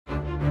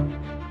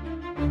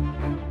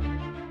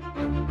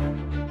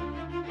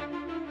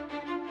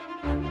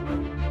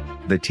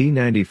The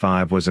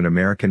T95 was an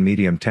American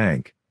medium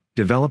tank,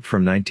 developed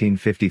from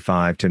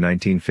 1955 to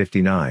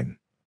 1959.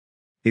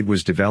 It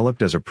was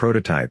developed as a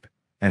prototype,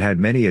 and had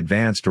many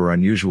advanced or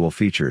unusual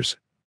features.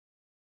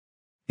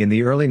 In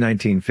the early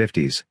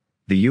 1950s,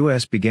 the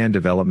U.S. began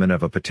development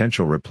of a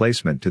potential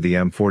replacement to the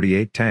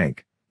M48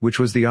 tank, which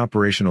was the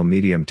operational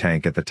medium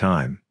tank at the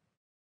time.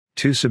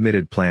 Two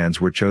submitted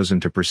plans were chosen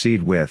to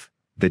proceed with,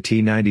 the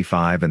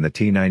T95 and the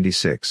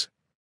T96.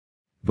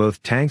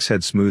 Both tanks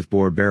had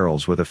smoothbore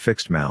barrels with a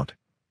fixed mount,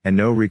 and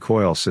no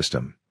recoil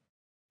system.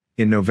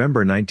 In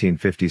November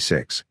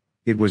 1956,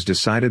 it was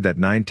decided that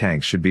 9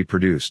 tanks should be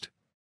produced.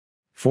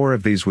 4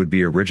 of these would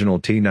be original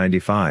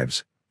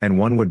T95s, and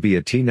 1 would be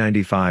a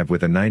T95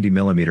 with a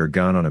 90mm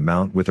gun on a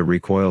mount with a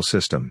recoil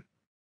system.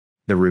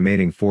 The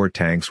remaining 4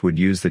 tanks would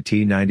use the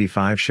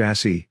T95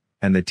 chassis,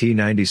 and the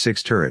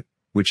T96 turret,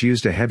 which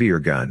used a heavier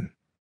gun.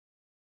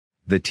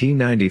 The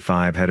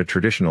T95 had a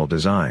traditional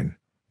design,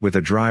 with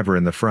a driver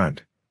in the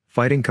front,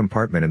 fighting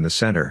compartment in the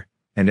center,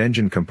 and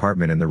engine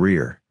compartment in the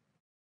rear.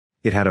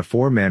 It had a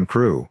 4-man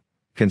crew,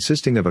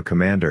 consisting of a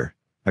commander,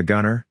 a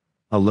gunner,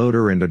 a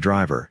loader and a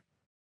driver.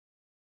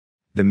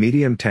 The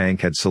medium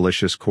tank had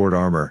silicious cord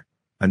armor,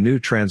 a new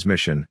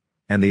transmission,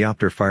 and the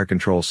Opter fire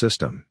control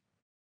system.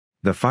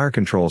 The fire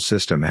control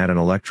system had an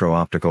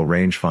electro-optical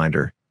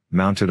rangefinder,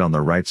 mounted on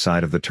the right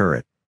side of the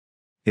turret.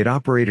 It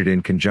operated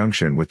in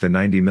conjunction with the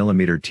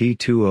 90mm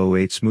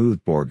T208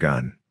 smoothbore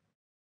gun.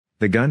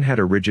 The gun had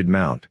a rigid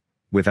mount,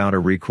 without a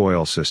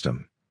recoil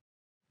system.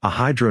 A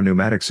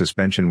hydro-pneumatic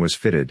suspension was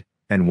fitted,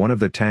 and one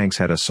of the tanks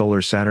had a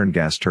Solar Saturn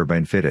gas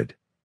turbine fitted.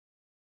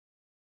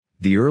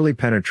 The early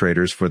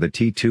penetrators for the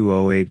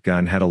T208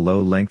 gun had a low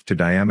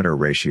length-to-diameter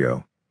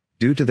ratio,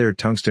 due to their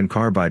tungsten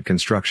carbide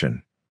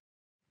construction.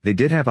 They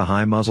did have a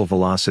high muzzle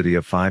velocity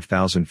of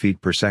 5,000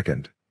 feet per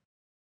second.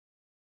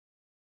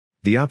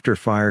 The Opter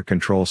fire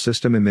control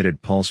system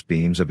emitted pulse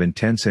beams of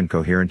intense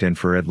incoherent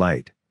infrared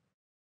light.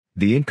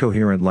 The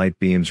incoherent light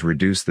beams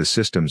reduced the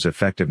system's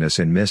effectiveness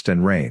in mist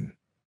and rain.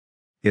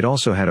 It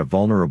also had a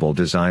vulnerable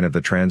design of the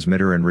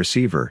transmitter and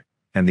receiver,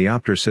 and the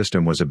Opter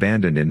system was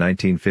abandoned in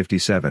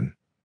 1957.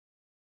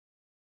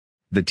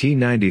 The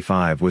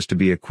T95 was to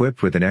be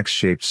equipped with an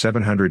X-shaped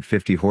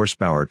 750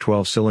 horsepower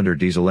 12-cylinder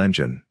diesel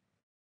engine.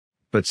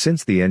 But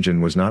since the engine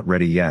was not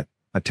ready yet,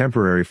 a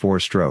temporary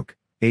 4-stroke,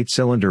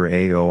 8-cylinder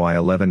AOI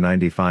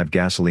 1195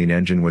 gasoline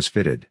engine was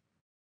fitted.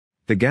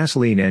 The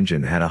gasoline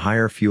engine had a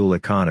higher fuel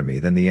economy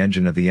than the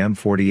engine of the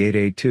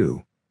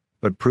M48A2,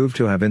 but proved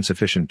to have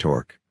insufficient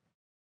torque.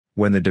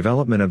 When the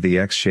development of the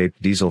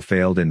X-shaped diesel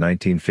failed in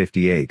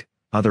 1958,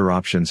 other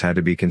options had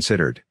to be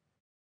considered.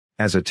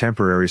 As a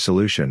temporary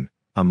solution,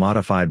 a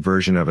modified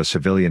version of a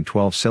civilian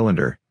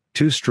 12-cylinder,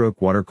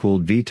 2-stroke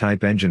water-cooled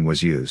V-type engine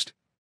was used.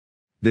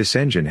 This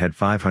engine had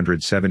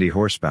 570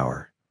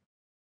 horsepower.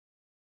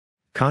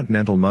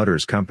 Continental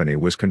Motors Company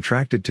was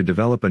contracted to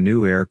develop a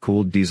new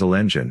air-cooled diesel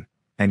engine,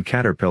 and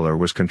Caterpillar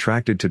was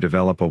contracted to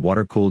develop a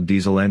water-cooled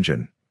diesel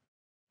engine.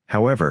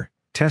 However,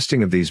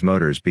 testing of these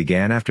motors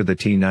began after the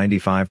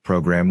T95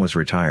 program was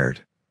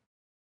retired.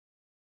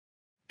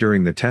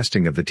 During the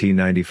testing of the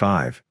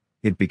T95,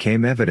 it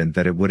became evident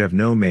that it would have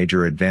no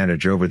major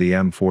advantage over the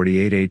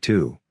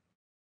M48A2.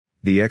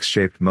 The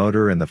X-shaped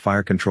motor and the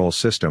fire control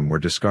system were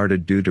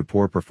discarded due to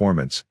poor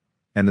performance,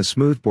 and the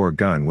smoothbore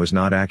gun was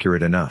not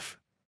accurate enough.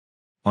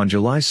 On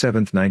July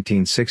 7,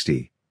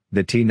 1960,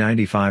 the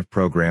T95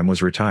 program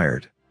was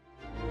retired.